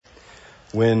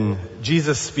When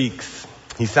Jesus speaks,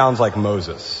 he sounds like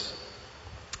Moses.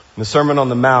 In the Sermon on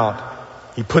the Mount,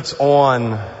 he puts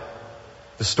on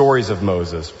the stories of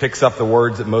Moses, picks up the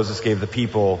words that Moses gave the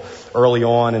people early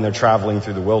on in their traveling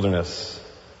through the wilderness.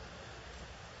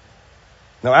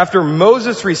 Now, after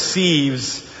Moses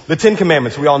receives the 10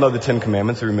 Commandments, we all know the 10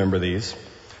 Commandments, we remember these,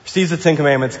 receives the 10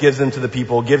 Commandments, gives them to the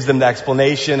people, gives them the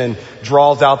explanation, and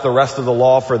draws out the rest of the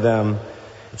law for them.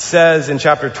 It says in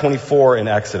chapter 24 in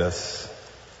Exodus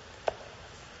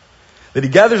that he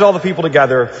gathers all the people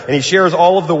together and he shares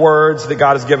all of the words that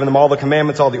God has given them, all the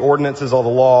commandments, all the ordinances, all the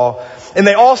law. And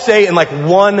they all say in like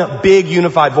one big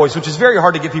unified voice, which is very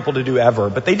hard to get people to do ever,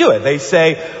 but they do it. They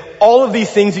say, all of these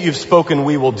things that you've spoken,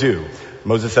 we will do.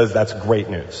 Moses says that's great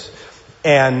news.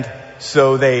 And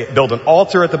so they build an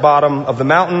altar at the bottom of the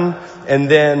mountain and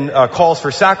then calls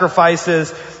for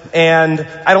sacrifices. And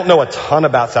I don't know a ton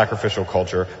about sacrificial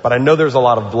culture, but I know there's a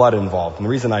lot of blood involved. And the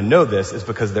reason I know this is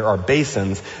because there are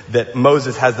basins that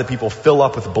Moses has the people fill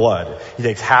up with blood. He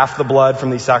takes half the blood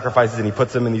from these sacrifices and he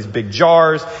puts them in these big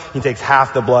jars. He takes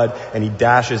half the blood and he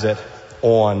dashes it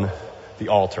on the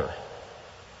altar.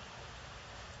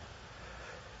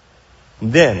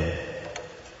 And then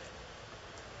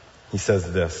he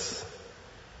says this.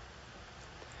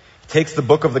 He takes the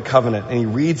book of the covenant and he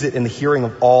reads it in the hearing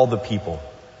of all the people.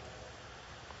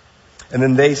 And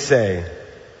then they say,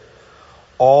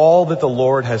 all that the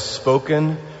Lord has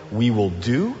spoken, we will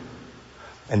do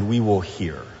and we will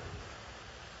hear.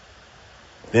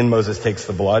 Then Moses takes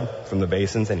the blood from the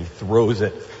basins and he throws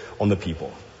it on the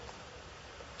people,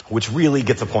 which really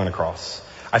gets a point across.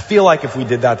 I feel like if we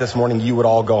did that this morning, you would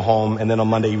all go home and then on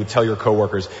Monday you would tell your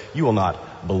coworkers, you will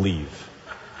not believe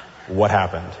what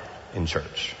happened in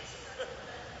church.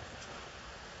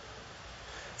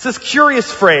 It's this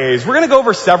curious phrase. We're going to go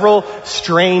over several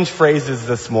strange phrases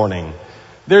this morning.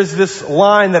 There's this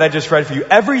line that I just read for you.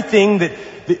 Everything that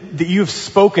you've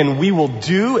spoken, we will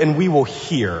do and we will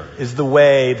hear is the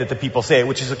way that the people say it,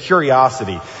 which is a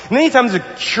curiosity. And anytime there's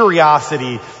a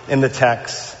curiosity in the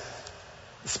text,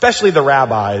 especially the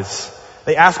rabbis,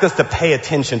 they ask us to pay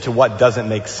attention to what doesn't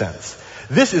make sense.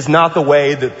 This is not the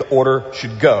way that the order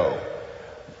should go.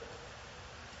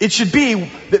 It should be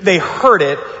that they heard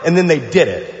it and then they did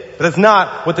it. But that's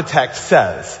not what the text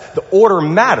says. The order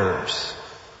matters.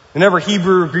 Whenever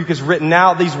Hebrew or Greek is written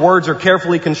out, these words are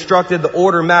carefully constructed. The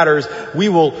order matters. We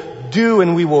will do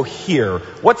and we will hear.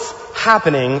 What's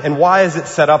happening and why is it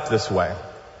set up this way?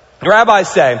 The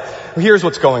rabbis say, well, here's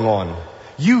what's going on.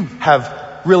 You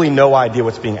have really no idea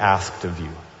what's being asked of you.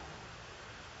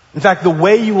 In fact, the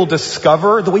way you will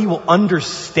discover, the way you will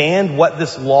understand what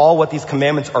this law, what these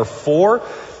commandments are for,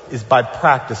 is by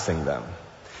practicing them.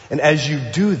 And as you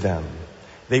do them,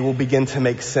 they will begin to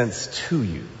make sense to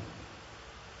you.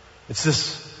 It's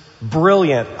this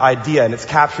brilliant idea, and it's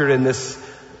captured in this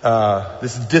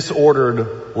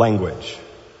disordered language.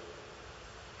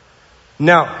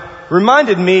 Now,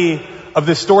 reminded me of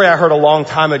this story I heard a long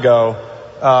time ago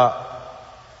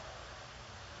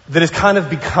that has kind of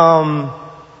become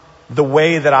the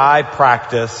way that I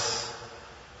practice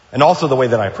and also the way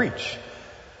that I preach.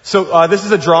 So this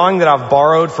is a drawing that I've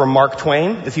borrowed from Mark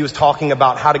Twain as he was talking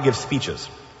about how to give speeches.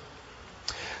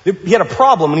 He had a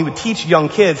problem when he would teach young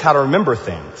kids how to remember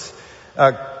things.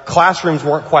 Classrooms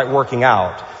weren't quite working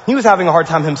out. He was having a hard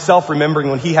time himself remembering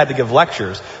when he had to give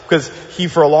lectures because he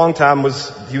for a long time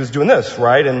was doing this,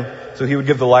 right? And so he would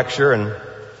give the lecture and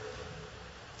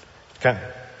he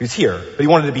was here, but he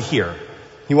wanted to be here.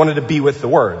 He wanted to be with the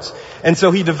words. And so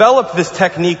he developed this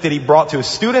technique that he brought to his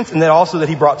students and then also that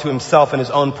he brought to himself in his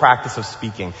own practice of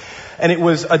speaking. And it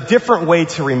was a different way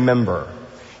to remember.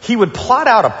 He would plot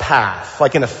out a path,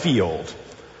 like in a field.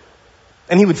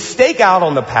 And he would stake out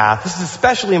on the path. This is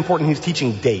especially important when he was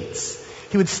teaching dates.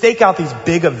 He would stake out these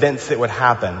big events that would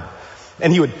happen.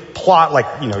 And he would plot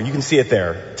you can see it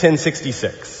there,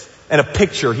 1066. And a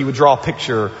picture, he would draw a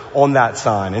picture on that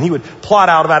sign. And he would plot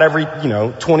out about every,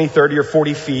 20, 30 or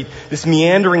 40 feet, this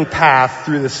meandering path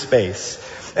through this space.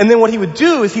 And then what he would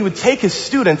do is he would take his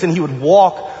students and he would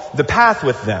walk the path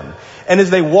with them. And as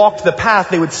they walked the path,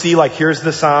 they would see here's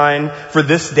the sign for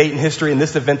this date in history and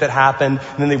this event that happened.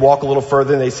 And then they walk a little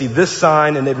further and they see this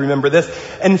sign and they'd remember this.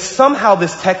 And somehow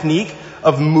this technique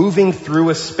of moving through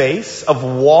a space, of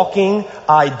walking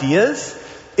ideas,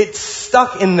 it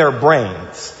stuck in their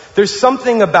brains. There's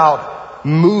something about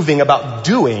moving, about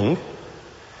doing,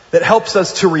 that helps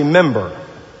us to remember.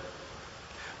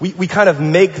 We kind of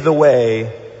make the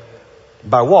way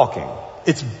by walking.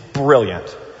 It's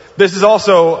brilliant. This is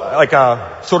also like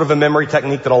a sort of a memory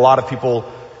technique that a lot of people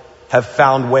have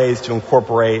found ways to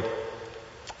incorporate.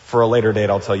 For a later date,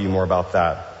 I'll tell you more about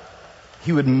that.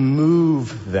 he would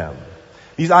move them.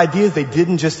 These ideas, they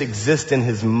didn't just exist in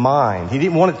his mind. He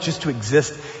didn't want it just to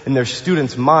exist in their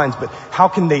students' minds, but how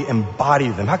can they embody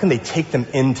them? How can they take them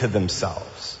into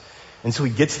themselves? And so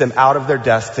he gets them out of their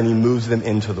desks and he moves them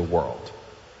into the world.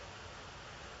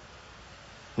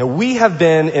 Now, we have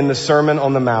been in the Sermon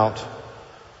on the Mount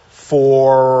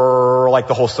for like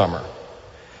the whole summer.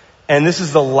 And this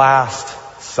is the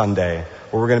last Sunday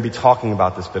where we're going to be talking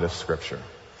about this bit of scripture.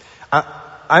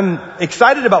 I'm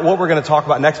excited about what we're going to talk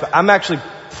about next, but I'm actually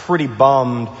pretty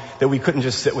bummed that we couldn't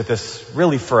just sit with this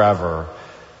really forever.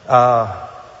 But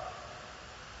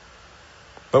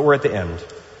we're at the end.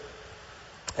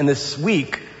 And this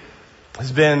week has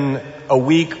been a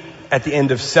week at the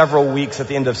end of several weeks, at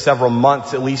the end of several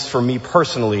months, at least for me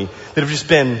personally, that have just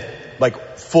been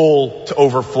like full to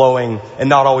overflowing and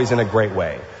not always in a great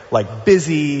way. Like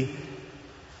busy,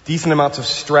 decent amounts of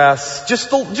stress,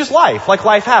 just life, like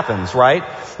life happens, right?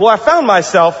 Well, I found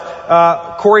myself,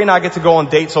 Corey and I get to go on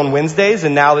dates on Wednesdays,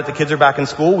 and now that the kids are back in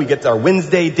school, we get our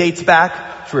Wednesday dates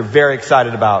back, which we're very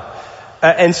excited about.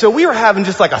 And so we were having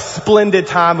just like a splendid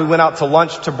time. We went out to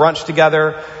brunch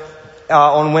together,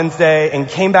 on Wednesday, and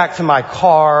came back to my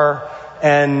car,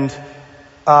 and,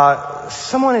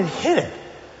 someone had hit it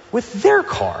with their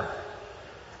car.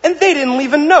 And they didn't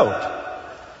leave a note.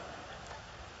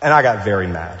 And I got very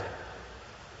mad.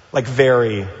 Like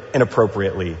very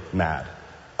inappropriately mad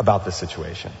about the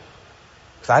situation.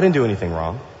 Because I didn't do anything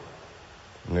wrong.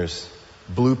 And there's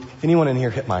bloop. If anyone in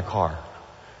here hit my car,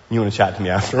 you want to chat to me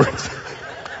afterwards?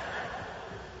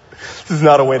 This is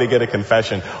not a way to get a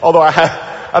confession. Although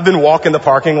I've been walking the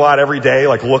parking lot every day,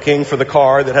 like looking for the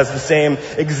car that has the same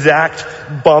exact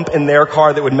bump in their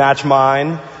car that would match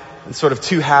mine. And sort of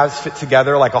two halves fit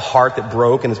together like a heart that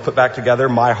broke and is put back together.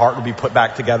 My heart would be put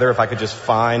back together if I could just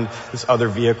find this other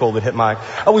vehicle that hit mine.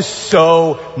 I was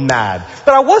so mad.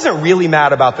 But I wasn't really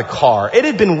mad about the car. It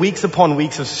had been weeks upon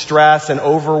weeks of stress and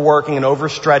overworking and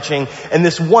overstretching. And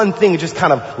this one thing just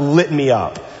kind of lit me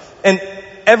up. And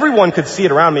everyone could see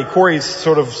it around me. Corey's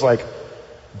sort of like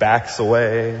backs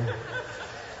away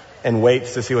and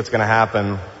waits to see what's going to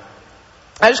happen.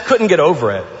 I just couldn't get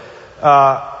over it.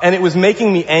 And it was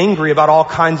making me angry about all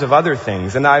kinds of other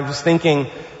things. And I was thinking,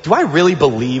 do I really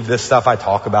believe this stuff I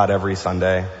talk about every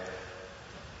Sunday?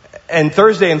 And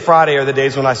Thursday and Friday are the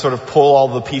days when I sort of pull all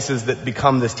the pieces that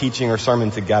become this teaching or sermon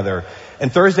together.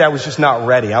 And Thursday I was just not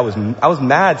ready. I was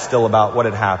mad still about what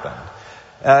had happened.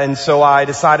 And so I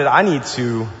decided I need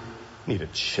to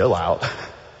chill out,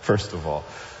 first of all.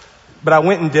 But I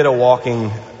went and did a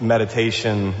walking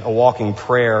meditation, a walking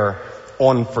prayer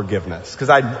on forgiveness. Because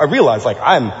I realized, like,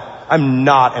 I'm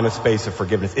not in a space of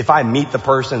forgiveness. If I meet the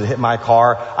person that hit my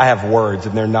car, I have words,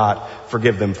 and they're not,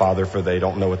 forgive them, Father, for they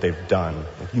don't know what they've done.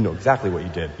 Like, you know exactly what you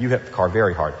did. You hit the car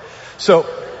very hard. So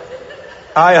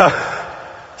I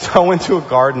went to a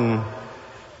garden,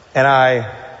 and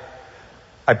I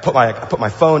put my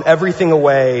phone, everything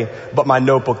away, but my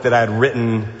notebook that I had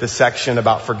written the section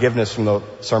about forgiveness from the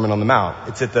Sermon on the Mount.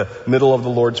 It's at the middle of the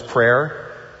Lord's Prayer.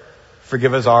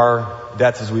 Forgive us our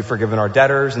debts as we've forgiven our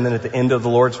debtors. And then at the end of the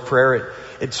Lord's Prayer,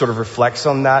 it sort of reflects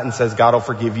on that and says, God will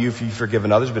forgive you if you've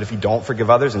forgiven others, but if you don't forgive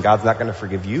others, and God's not going to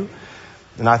forgive you.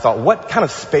 And I thought, what kind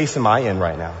of space am I in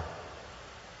right now?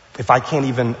 If I can't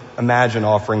even imagine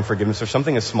offering forgiveness for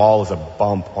something as small as a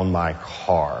bump on my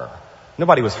car.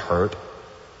 Nobody was hurt.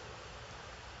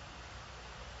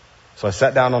 So I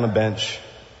sat down on a bench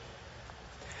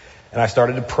and I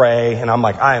started to pray, and I'm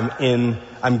like,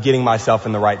 I'm getting myself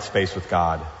in the right space with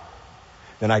God.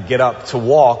 Then I get up to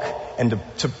walk and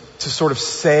to sort of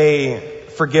say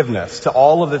forgiveness to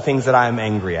all of the things that I am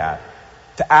angry at.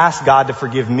 To ask God to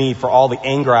forgive me for all the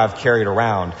anger I've carried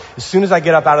around. As soon as I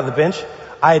get up out of the bench,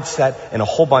 I had sat in a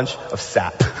whole bunch of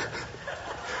sap.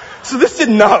 So this did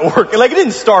not work. Like, it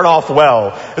didn't start off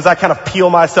well as I kind of peel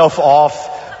myself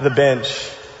off the bench.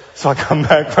 So I come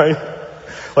back, right?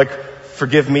 Like,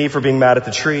 forgive me for being mad at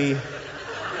the tree.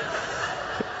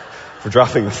 For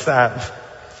dropping the sap.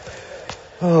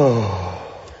 Oh.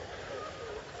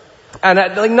 And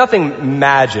like nothing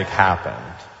magic happened.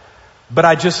 But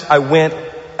I went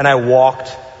and I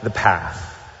walked the path.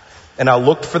 And I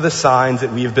looked for the signs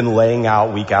that we have been laying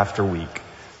out week after week.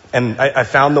 And I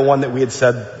found the one that we had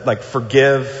said, like,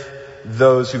 forgive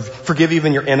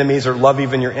even your enemies, or love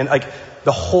even your enemies.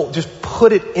 Like, just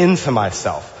put it into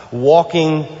myself.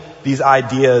 Walking these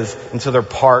ideas until they're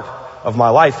part of my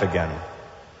life again.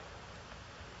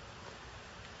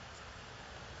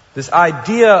 This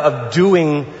idea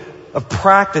of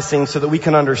practicing so that we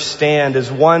can understand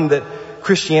is one that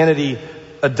Christianity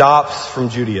adopts from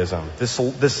Judaism.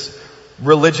 This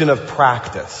religion of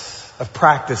practice, of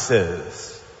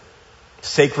practices.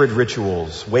 sacred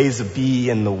rituals, ways to be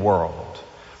in the world.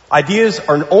 Ideas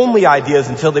are only ideas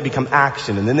until they become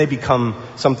action, and then they become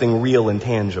something real and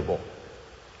tangible.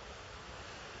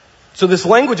 So this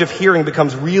language of hearing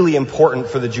becomes really important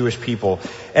for the Jewish people.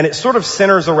 And it sort of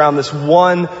centers around this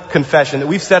one confession that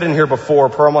we've said in here before,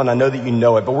 Perlman, and I know that you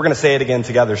know it, but we're going to say it again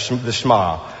together, the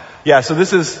Shema. Yeah, so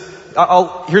this is,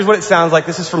 here's what it sounds like.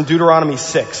 This is from Deuteronomy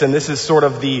 6, and this is sort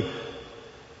of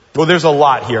well, there's a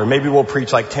lot here. Maybe we'll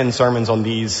preach like 10 sermons on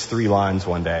these 3 lines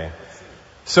one day.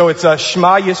 So it's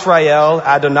Shema Yisrael,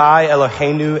 Adonai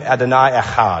Eloheinu, Adonai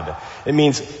Echad. It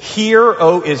means, hear,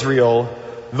 O Israel,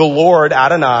 the Lord,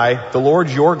 Adonai, the Lord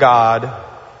your God,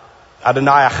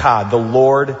 Adonai Echad, the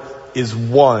Lord is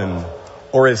one,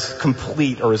 or is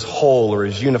complete, or is whole, or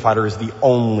is unified, or is the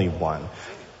only one.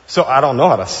 So I don't know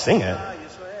how to sing it.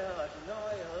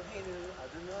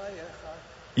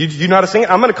 You know how to sing it?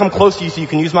 I'm going to come close to you so you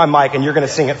can use my mic and you're going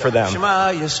to sing it for them.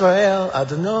 Shema Yisrael,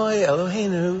 Adonai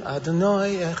Eloheinu,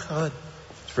 Adonai Echad.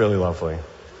 It's really lovely.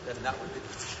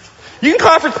 You can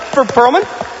clap for Perlman.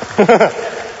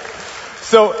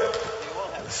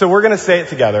 So we're going to say it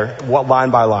together,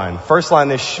 line by line. First line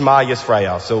is Shema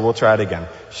Yisrael. So we'll try it again.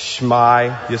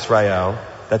 Shema Yisrael.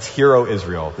 That's hear, O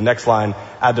Israel. The next line,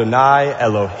 Adonai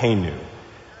Eloheinu.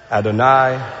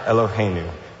 Adonai Eloheinu.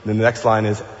 Then the next line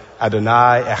is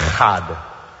Adonai Echad.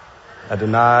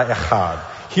 Adonai Echad.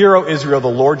 Hear, O Israel, the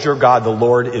Lord your God, the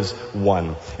Lord is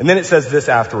one. And then it says this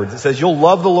afterwards. It says, you'll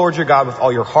love the Lord your God with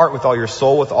all your heart, with all your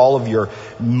soul, with all of your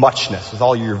muchness, with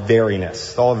all your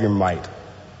veriness, with all of your might.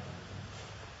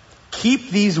 Keep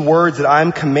these words that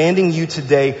I'm commanding you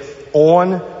today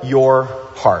on your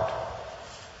heart.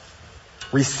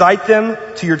 Recite them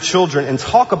to your children and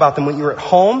talk about them when you're at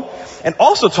home, and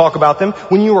also talk about them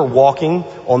when you are walking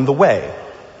on the way,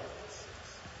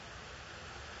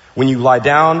 when you lie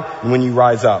down and when you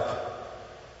rise up.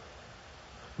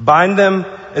 Bind them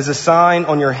as a sign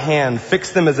on your hand.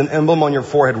 Fix them as an emblem on your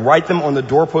forehead. Write them on the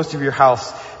doorpost of your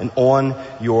house and on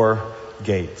your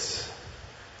gates.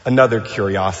 Another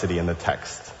curiosity in the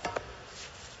text.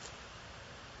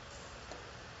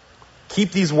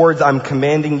 Keep these words I'm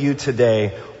commanding you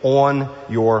today on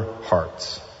your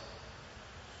hearts.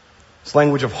 This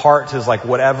language of heart is like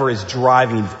whatever is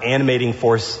driving, the animating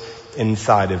force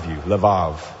inside of you.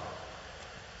 Levav.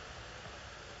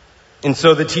 And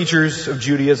so the teachers of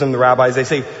Judaism, the rabbis, they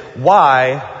say,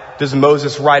 why does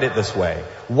Moses write it this way?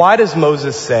 Why does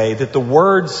Moses say that the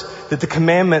words, that the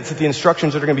commandments, that the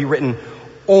instructions that are going to be written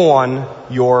on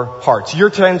your hearts?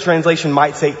 Your translation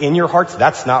might say in your hearts.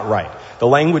 That's not right. The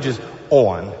language is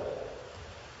on.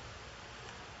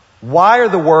 Why are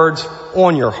the words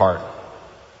on your heart?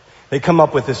 They come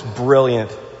up with this brilliant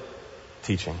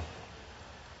teaching.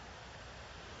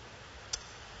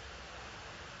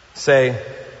 Say,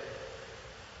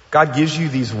 God gives you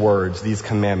these words, these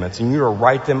commandments, and you are to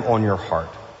write them on your heart.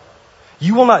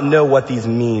 You will not know what these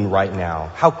mean right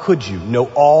now. How could you know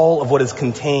all of what is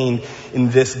contained in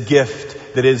this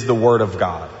gift that is the Word of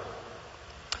God?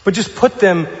 But just put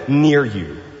them near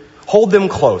you. Hold them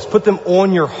close. Put them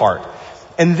on your heart.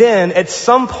 And then at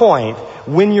some point,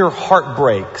 when your heart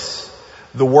breaks,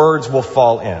 the words will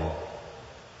fall in.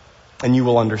 And you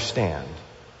will understand.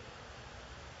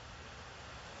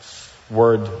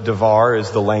 Word devar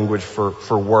is the language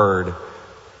for word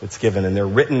that's given. And they're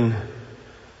written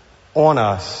on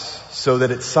us so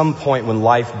that at some point when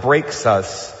life breaks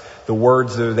us, the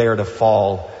words are there to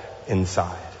fall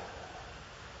inside.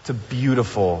 It's a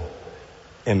beautiful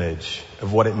image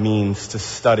of what it means to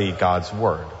study God's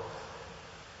Word.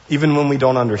 Even when we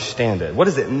don't understand it. What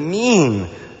does it mean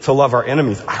to love our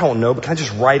enemies? I don't know, but can I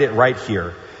just write it right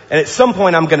here? And at some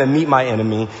point I'm going to meet my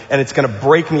enemy and it's going to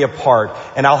break me apart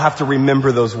and I'll have to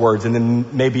remember those words and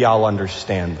then maybe I'll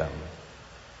understand them.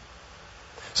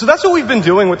 So that's what we've been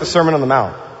doing with the Sermon on the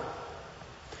Mount.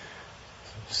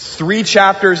 3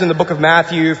 chapters in the book of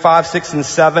Matthew, 5, 6, and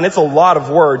 7. It's a lot of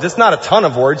words. It's not a ton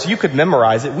of words. You could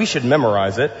memorize it. We should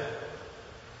memorize it.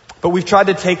 But we've tried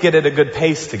to take it at a good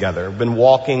pace together. We've been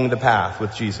walking the path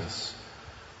with Jesus.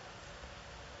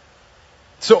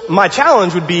 So my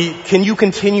challenge would be, can you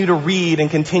continue to read and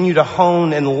continue to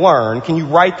hone and learn? Can you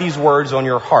write these words on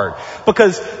your heart?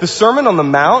 Because the Sermon on the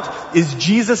Mount is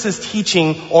Jesus'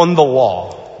 teaching on the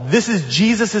law. This is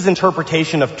Jesus'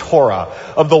 interpretation of Torah,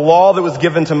 of the law that was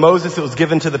given to Moses, that was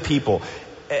given to the people.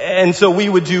 And so we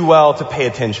would do well to pay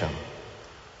attention.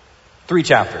 3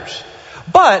 chapters.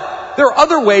 But there are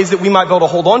other ways that we might be able to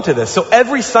hold on to this. So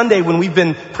every Sunday when we've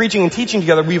been preaching and teaching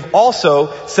together, we've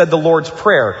also said the Lord's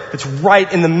Prayer. It's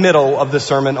right in the middle of the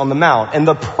Sermon on the Mount. And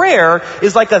the prayer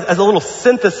is like a little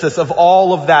synthesis of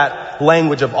all of that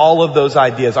language, of all of those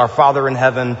ideas. Our Father in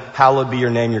heaven, hallowed be your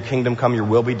name, your kingdom come, your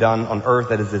will be done on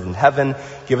earth as it is in heaven.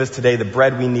 Give us today the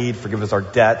bread we need. Forgive us our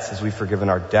debts as we've forgiven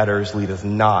our debtors. Lead us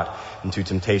not into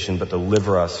temptation, but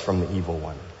deliver us from the evil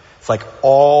one. It's like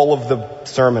all of the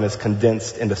sermon is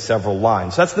condensed into several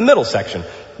lines. So that's the middle section.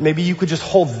 Maybe you could just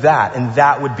hold that, and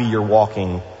that would be your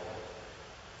walking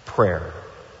prayer.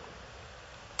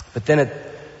 But then at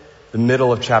the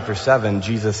middle of chapter 7,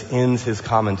 Jesus ends his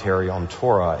commentary on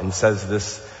Torah and says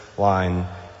this line,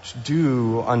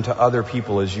 do unto other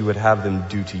people as you would have them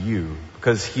do to you.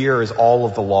 Because here is all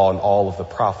of the law and all of the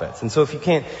prophets. And so if you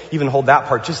can't even hold that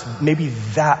part, just maybe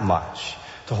that much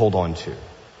to hold on to.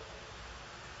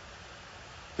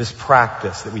 This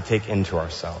practice that we take into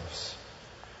ourselves.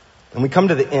 And we come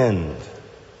to the end.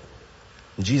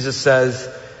 Jesus says,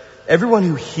 everyone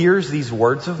who hears these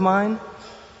words of mine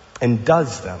and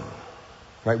does them,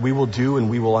 right, we will do and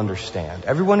we will understand.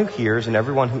 Everyone who hears and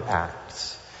everyone who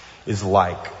acts is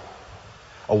like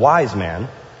a wise man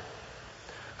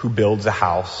who builds a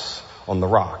house on the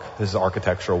rock. This is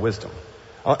architectural wisdom.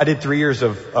 I did 3 years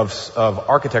of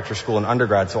architecture school in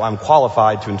undergrad, so I'm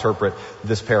qualified to interpret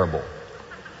this parable.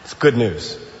 It's good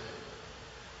news.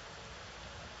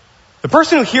 The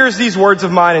person who hears these words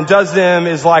of mine and does them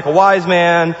is like a wise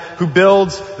man who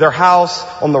builds their house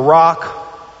on the rock.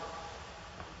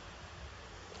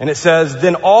 And it says,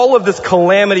 then all of this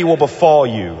calamity will befall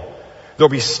you. There'll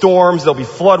be storms, there'll be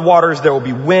floodwaters, there will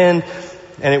be wind,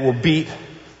 and it will beat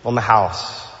on the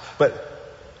house. But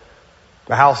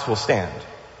the house will stand.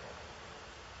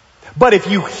 But if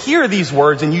you hear these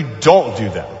words and you don't do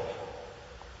them,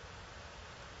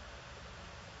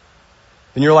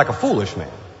 then you're like a foolish man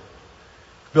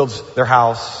who builds their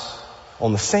house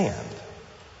on the sand.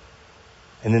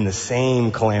 And then the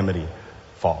same calamity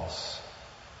falls.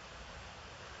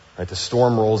 Right? The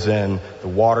storm rolls in, the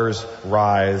waters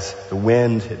rise, the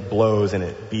wind it blows, and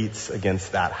it beats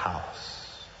against that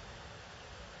house.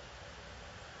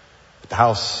 But the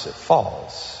house, it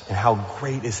falls. And how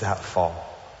great is that fall?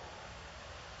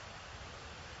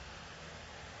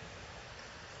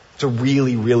 It's a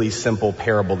really, really simple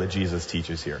parable that Jesus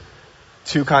teaches here.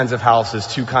 2 kinds of houses,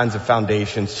 2 kinds of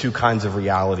foundations, 2 kinds of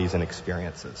realities and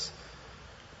experiences.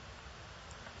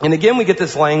 And again, we get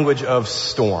this language of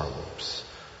storms,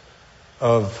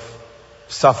 of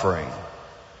suffering.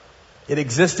 It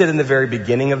existed in the very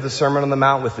beginning of the Sermon on the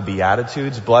Mount with the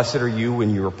Beatitudes. Blessed are you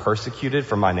when you are persecuted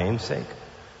for my name's sake.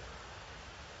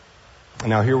 And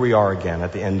now here we are again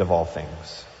at the end of all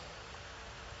things.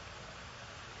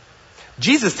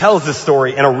 Jesus tells this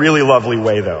story in a really lovely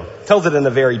way, though. He tells it in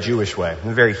a very Jewish way, in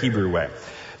a very Hebrew way.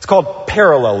 It's called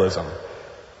parallelism.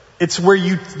 It's where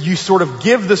you sort of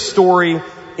give the story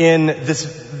in this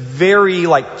very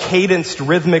cadenced,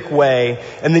 rhythmic way,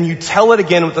 and then you tell it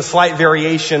again with a slight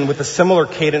variation with a similar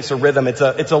cadence or rhythm. It's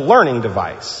a learning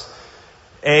device.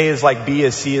 A is like B,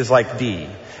 as C is like D.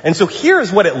 And so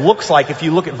here's what it looks like if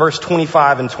you look at verse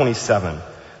 25 and 27.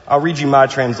 I'll read you my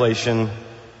translation.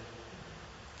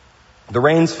 The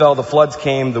rains fell, the floods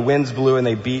came, the winds blew, and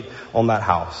they beat on that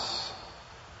house.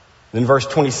 Then verse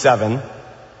 27,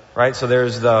 right? So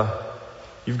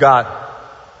you've got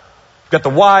the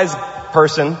wise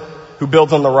person who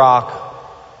builds on the rock.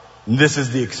 And this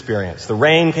is the experience. The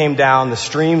rain came down, the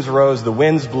streams rose, the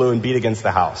winds blew and beat against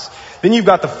the house. Then you've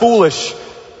got the foolish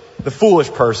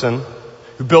person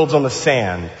who builds on the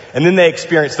sand. And then they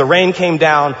experience the rain came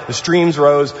down, the streams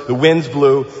rose, the winds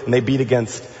blew, and they beat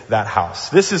against that house.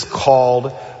 This is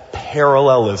called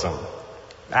parallelism.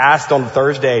 I asked on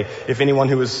Thursday if anyone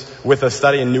who was with us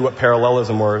studying knew what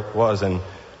parallelism was, and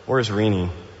where's Rini?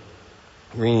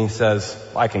 Rini says,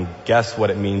 I can guess what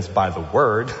it means by the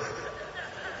word.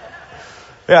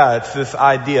 Yeah, it's this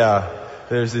idea.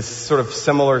 There's this sort of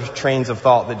similar trains of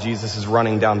thought that Jesus is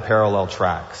running down parallel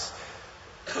tracks.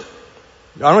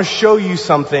 I want to show you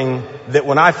something that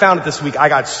when I found it this week, I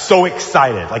got so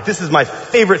excited. This is my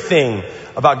favorite thing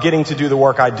about getting to do the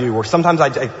work I do, where sometimes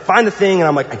I find a thing and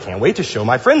I'm like, I can't wait to show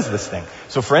my friends this thing.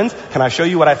 So friends, can I show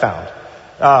you what I found?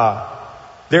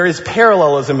 There is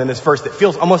parallelism in this verse that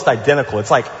feels almost identical.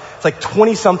 It's like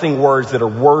 20 something words that are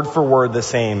word for word the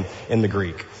same in the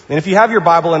Greek. And if you have your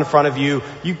Bible in front of you,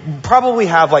 you probably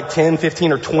have 10,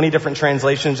 15, or 20 different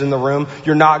translations in the room.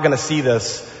 You're not going to see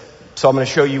this. So I'm going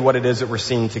to show you what it is that we're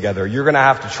seeing together. You're going to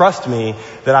have to trust me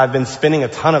that I've been spending a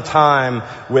ton of time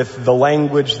with the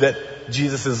language that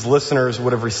Jesus' listeners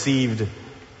would have received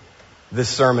this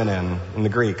sermon in the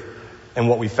Greek. and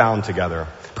what we found together.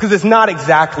 Because it's not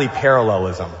exactly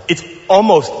parallelism. It's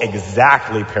almost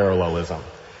exactly parallelism.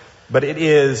 But it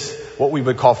is what we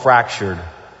would call fractured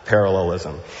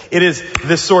parallelism. It is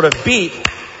this sort of beat,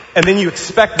 and then you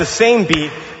expect the same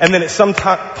beat, and then at some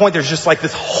point there's just like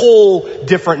this whole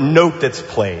different note that's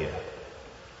played.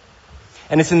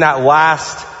 And it's in that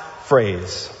last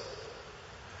phrase.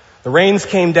 The rains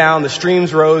came down, the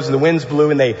streams rose, and the winds blew,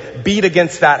 and they beat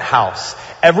against that house.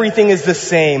 Everything is the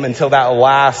same until that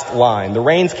last line. The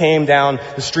rains came down,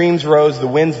 the streams rose, the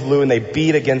winds blew, and they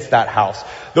beat against that house.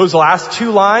 Those last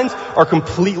two lines are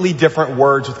completely different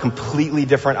words with completely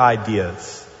different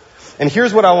ideas. And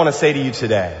here's what I want to say to you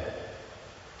today.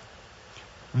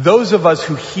 Those of us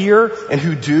who hear and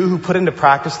who put into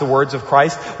practice the words of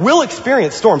Christ will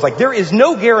experience storms. Like, there is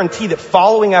no guarantee that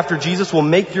following after Jesus will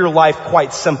make your life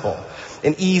quite simple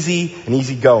and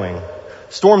easy going.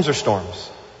 Storms are storms.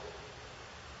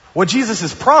 What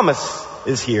Jesus' promise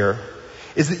is here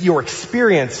is that your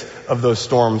experience of those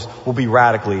storms will be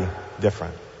radically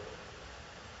different.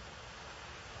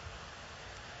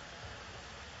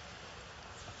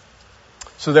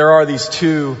 So there are these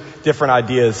two different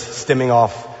ideas stemming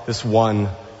off this one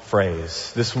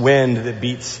phrase, this wind that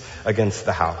beats against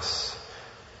the house.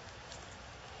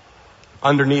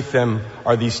 Underneath them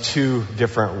are these two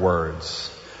different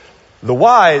words. The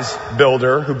wise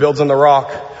builder who builds on the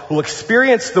rock will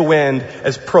experience the wind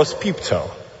as prospipto,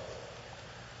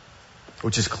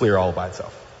 which is clear all by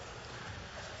itself.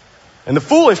 And the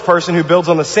foolish person who builds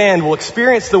on the sand will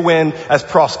experience the wind as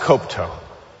proskopto.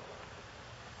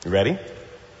 You ready?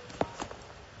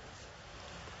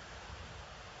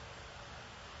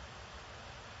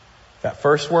 That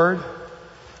first word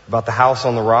about the house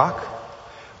on the rock,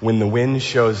 when the wind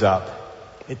shows up,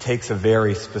 it takes a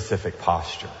very specific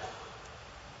posture.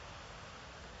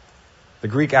 The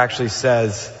Greek actually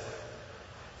says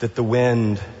that the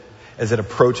wind, as it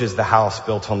approaches the house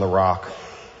built on the rock,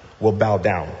 will bow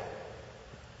down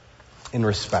in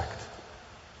respect,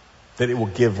 that it will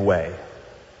give way.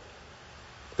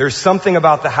 There's something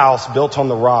about the house built on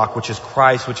the rock, which is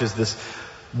Christ, which is this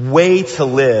way to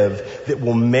live that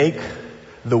will make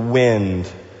the wind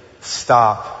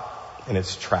stop in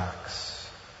its tracks.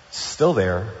 It's still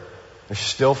there. There's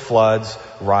still floods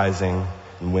rising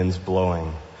and winds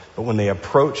blowing. But when they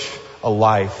approach a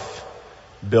life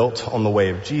built on the way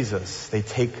of Jesus, they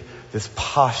take this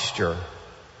posture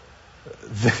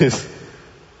that is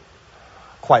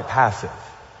quite passive.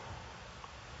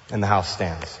 And the house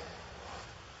stands.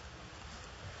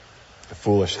 The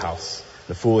foolish house.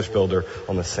 The foolish builder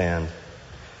on the sand.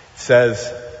 It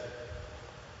says,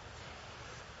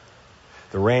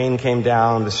 the rain came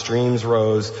down, the streams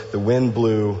rose, the wind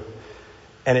blew,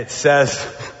 and it says,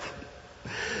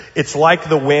 it's like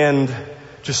the wind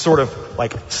just sort of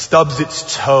like stubs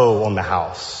its toe on the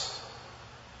house.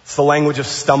 It's the language of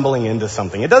stumbling into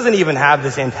something. It doesn't even have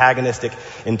this antagonistic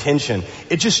intention.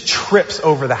 It just trips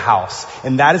over the house,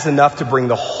 and that is enough to bring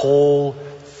the whole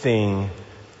thing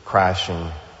crashing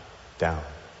down.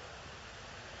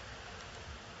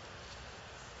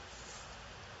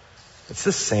 It's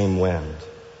the same wind.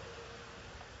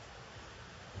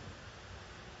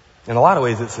 In a lot of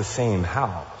ways, it's the same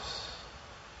house.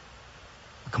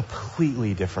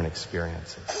 Completely different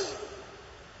experiences.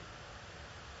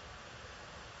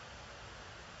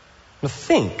 Now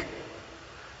think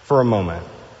for a moment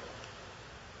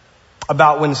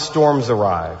about when storms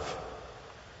arrive.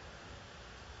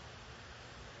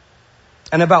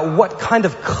 And about what kind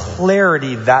of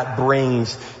clarity that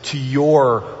brings to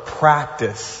your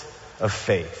practice of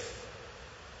faith.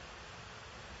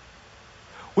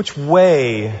 Which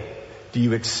way do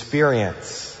you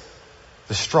experience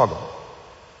the struggle?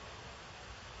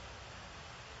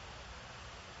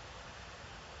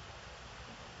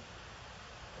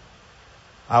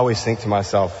 I always think to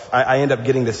myself, I end up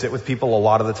getting to sit with people a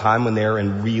lot of the time when they're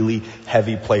in really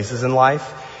heavy places in life.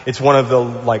 It's one of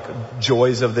the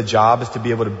joys of the job is to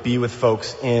be able to be with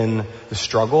folks in the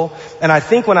struggle. And I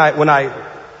think when I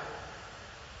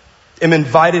am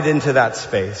invited into that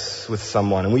space with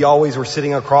someone, and we always were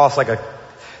sitting across like a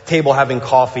table having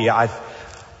coffee,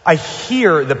 I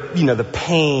hear the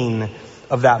pain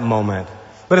of that moment.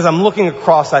 But as I'm looking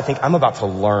across, I think I'm about to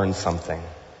learn something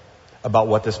about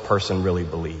what this person really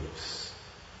believes.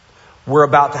 We're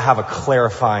about to have a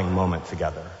clarifying moment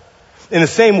together. In the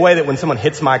same way that when someone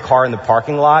hits my car in the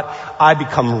parking lot, I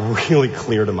become really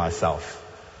clear to myself.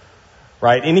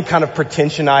 Right? Any kind of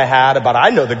pretension I had about,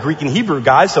 I know the Greek and Hebrew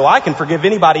guys, so I can forgive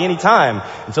anybody anytime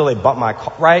until they bump my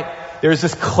car, right? There's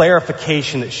this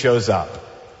clarification that shows up.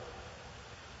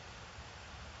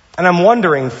 And I'm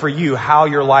wondering for you how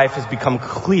your life has become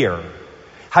clear,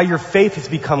 how your faith has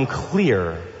become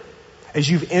clear as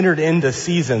you've entered into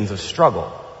seasons of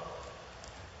struggle?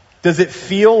 Does it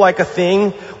feel like a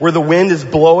thing where the wind is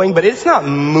blowing, but it's not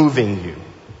moving you?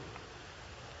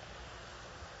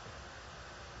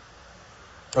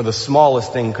 Or the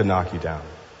smallest thing could knock you down?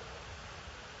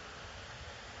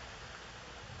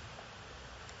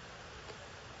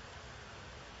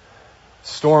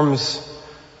 Storms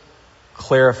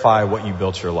clarify what you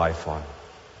built your life on.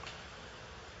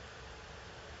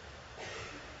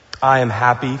 I am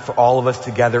happy for all of us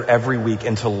together every week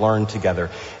and to learn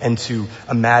together and to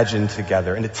imagine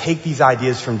together and to take these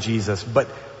ideas from Jesus, but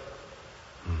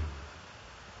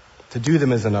to do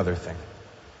them is another thing.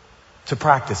 To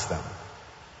practice them.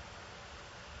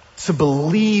 To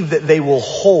believe that they will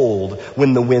hold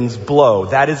when the winds blow,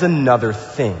 that is another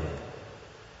thing.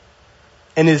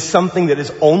 And is something that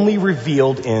is only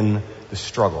revealed in the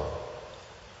struggle.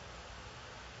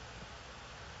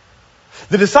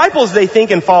 The disciples, they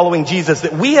think in following Jesus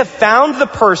that we have found the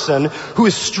person who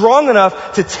is strong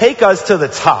enough to take us to the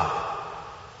top.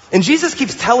 And Jesus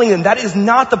keeps telling them that is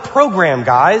not the program,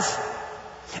 guys.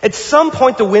 At some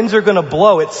point the winds are going to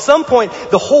blow. At some point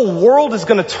the whole world is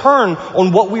going to turn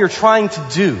on what we are trying to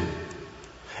do.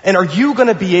 And are you going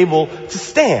to be able to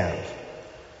stand?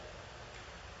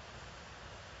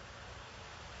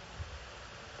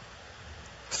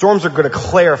 Storms are going to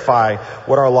clarify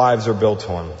what our lives are built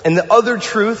on. And the other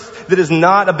truth that is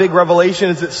not a big revelation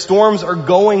is that storms are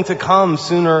going to come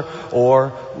sooner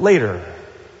or later.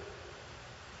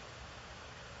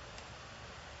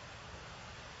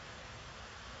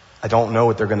 I don't know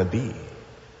what they're going to be.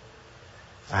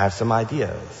 I have some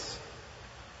ideas.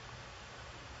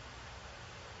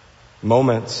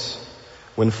 Moments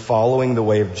when following the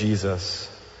way of Jesus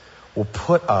will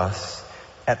put us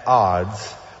at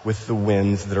odds with the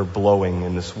winds that are blowing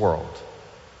in this world.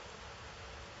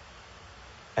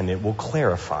 And it will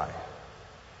clarify.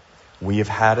 We have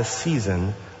had a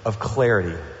season of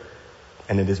clarity,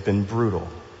 and it has been brutal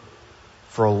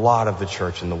for a lot of the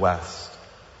church in the West.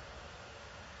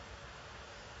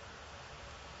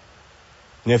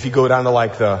 You know, if you go down to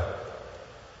like the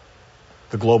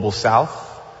global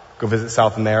South, go visit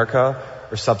South America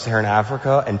or Sub-Saharan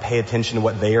Africa and pay attention to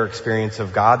what their experience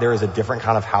of God, there is a different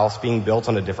kind of house being built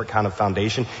on a different kind of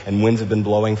foundation, and winds have been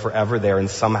blowing forever there, and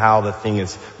somehow the thing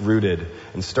is rooted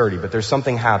and sturdy. But there's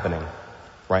something happening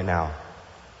right now,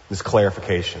 this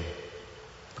clarification,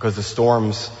 because the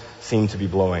storms seem to be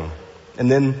blowing.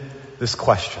 And then this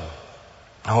question,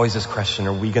 always this question,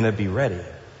 are we going to be ready?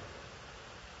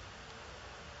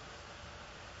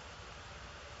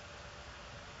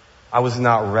 I was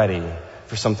not ready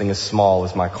for something as small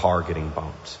as my car getting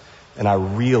bumped. And I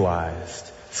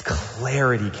realized, this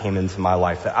clarity came into my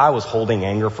life, that I was holding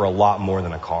anger for a lot more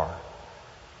than a car.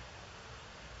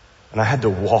 And I had to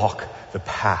walk the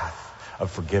path of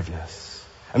forgiveness.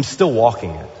 I'm still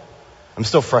walking it. I'm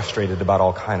still frustrated about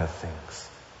all kinds of things.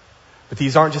 But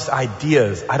these aren't just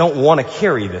ideas. I don't want to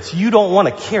carry this. You don't want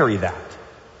to carry that.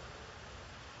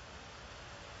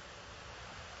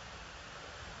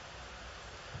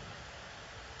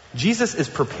 Jesus is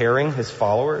preparing his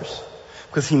followers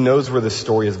because he knows where the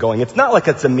story is going. It's not like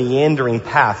it's a meandering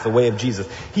path, the way of Jesus.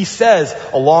 He says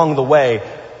along the way,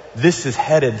 this is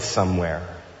headed somewhere.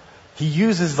 He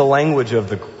uses the language of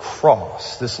the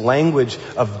cross, this language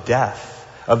of death,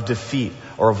 of defeat,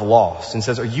 or of loss, and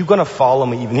says, are you going to follow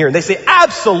me even here? And they say,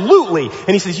 absolutely. And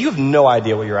he says, you have no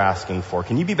idea what you're asking for.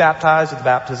 Can you be baptized with the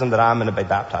baptism that I'm going to be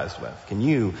baptized with? Can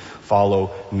you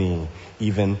follow me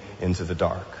even into the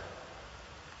dark?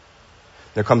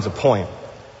 There comes a point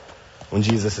when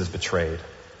Jesus is betrayed.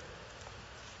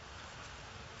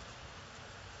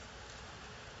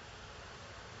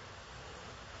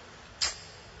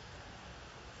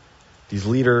 These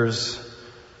leaders,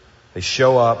 they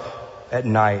show up at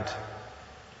night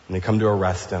and they come to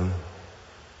arrest him.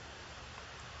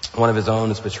 One of his own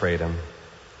has betrayed him.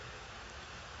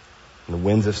 And the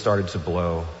winds have started to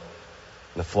blow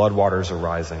and the floodwaters are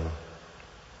rising.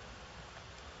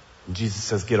 And Jesus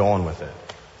says, get on with it.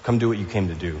 Come do what you came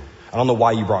to do. I don't know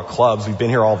why you brought clubs. We've been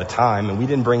here all the time and we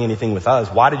didn't bring anything with us.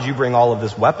 Why did you bring all of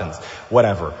this weapons?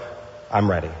 Whatever. I'm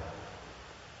ready.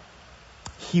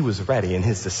 He was ready, and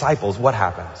his disciples, what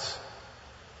happens?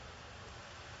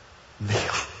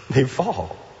 They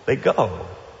fall. They go.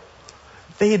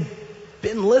 They had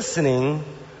been listening,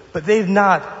 but they've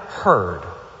not heard.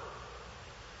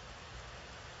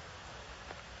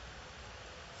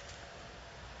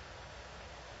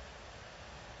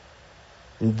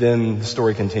 And then the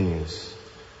story continues.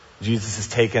 Jesus is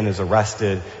taken, is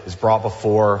arrested, is brought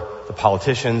before the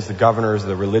politicians, the governors,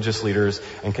 the religious leaders,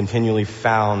 and continually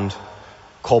found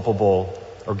culpable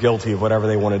or guilty of whatever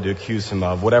they wanted to accuse him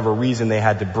of, whatever reason they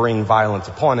had to bring violence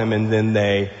upon him, and then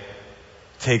they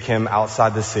take him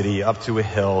outside the city up to a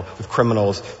hill with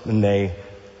criminals, and they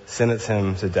sentence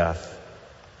him to death.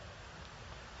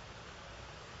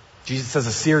 Jesus says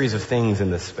a series of things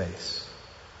in this space.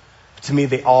 To me,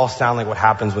 they all sound like what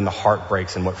happens when the heart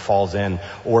breaks and what falls in,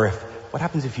 or what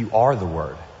happens if you are the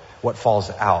Word? What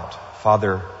falls out?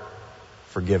 Father,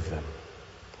 forgive them.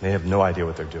 They have no idea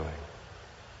what they're doing.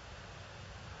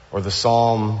 Or the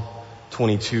Psalm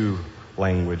 22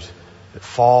 language that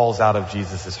falls out of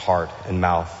Jesus' heart and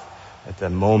mouth at the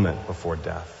moment before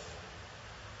death.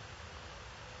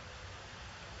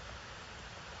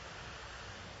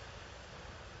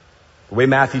 The way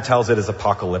Matthew tells it is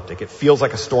apocalyptic. It feels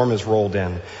like a storm has rolled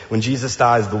in. When Jesus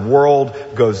dies, the world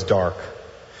goes dark.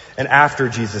 And after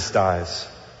Jesus dies,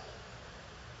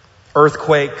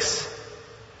 earthquakes,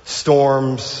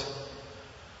 storms,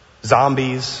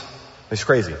 zombies. It's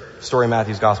crazy. The story of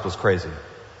Matthew's gospel is crazy.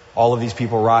 All of these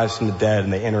people rise from the dead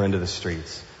and they enter into the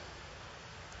streets.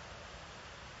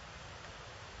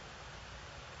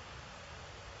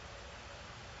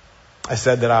 I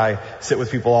said that I sit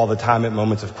with people all the time at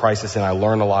moments of crisis and I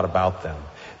learn a lot about them.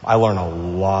 I learn a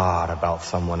lot about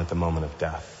someone at the moment of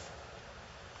death.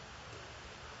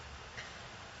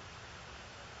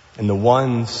 And the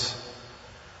ones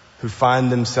who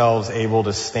find themselves able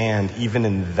to stand even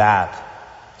in that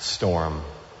storm,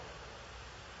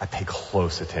 I pay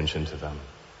close attention to them.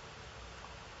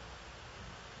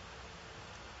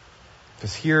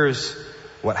 Because here's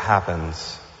what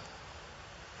happens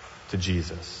to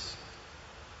Jesus.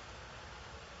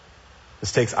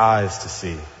 This takes eyes to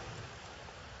see.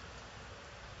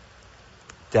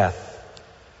 Death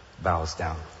bows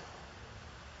down.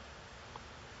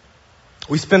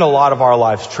 We spend a lot of our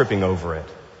lives tripping over it,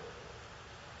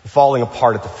 falling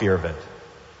apart at the fear of it,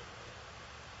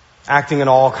 acting in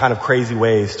all kind of crazy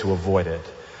ways to avoid it,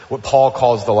 what Paul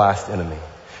calls the last enemy.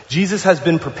 Jesus has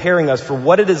been preparing us for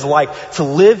what it is like to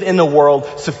live in a world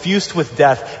suffused with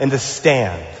death and to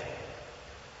stand.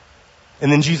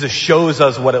 And then Jesus shows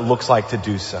us what it looks like to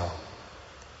do so.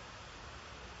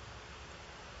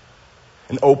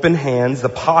 And open hands, the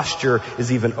posture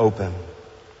is even open.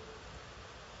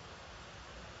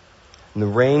 And the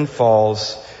rain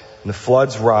falls, and the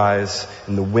floods rise,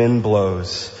 and the wind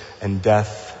blows, and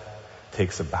death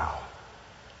takes a bow.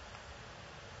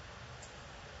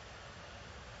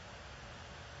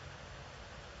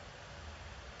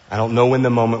 I don't know when the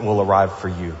moment will arrive for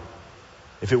you.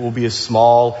 If it will be as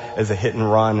small as a hit and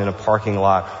run in a parking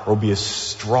lot, or will be as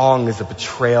strong as a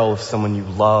betrayal of someone you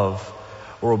love,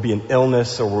 or will be an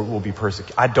illness, or will be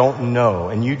persecution. I don't know,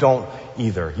 and you don't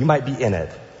either. You might be in it.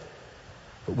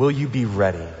 But will you be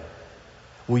ready?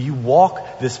 Will you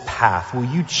walk this path? Will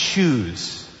you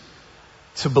choose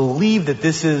to believe that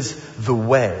this is the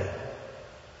way?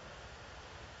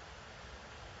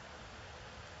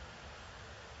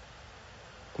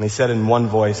 And they said in one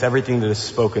voice, everything that is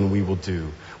spoken we will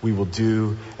do. We will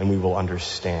do and we will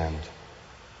understand.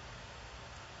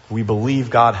 We believe,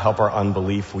 God, help our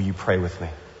unbelief. Will you pray with me?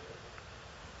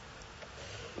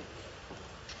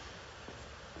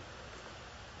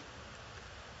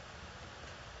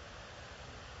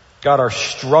 God, our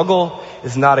struggle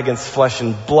is not against flesh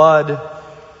and blood,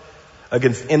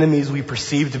 against enemies we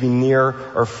perceive to be near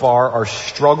or far. Our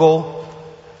struggle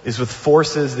is with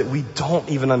forces that we don't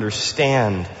even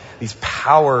understand. These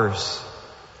powers,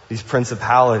 these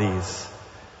principalities,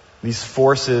 these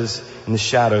forces in the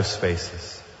shadow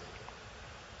spaces.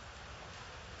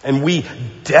 And we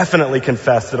definitely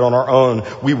confess that on our own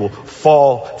we will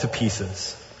fall to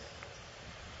pieces.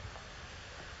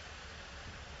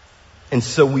 And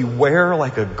so we wear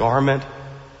like a garment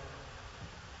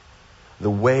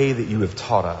the way that you have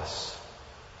taught us.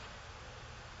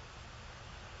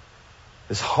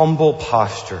 This humble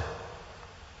posture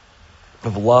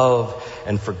of love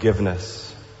and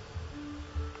forgiveness.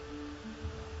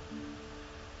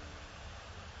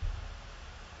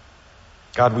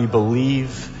 God, we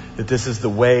believe that this is the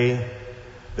way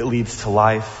that leads to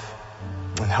life,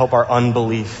 and help our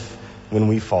unbelief when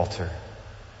we falter.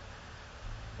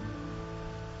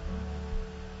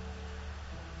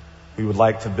 We would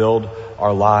like to build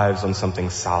our lives on something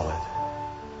solid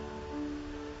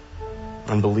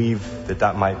and believe that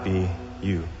that might be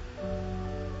you.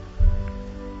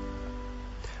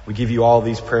 We give you all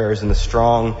these prayers in the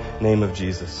strong name of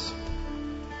Jesus.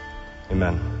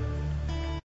 Amen.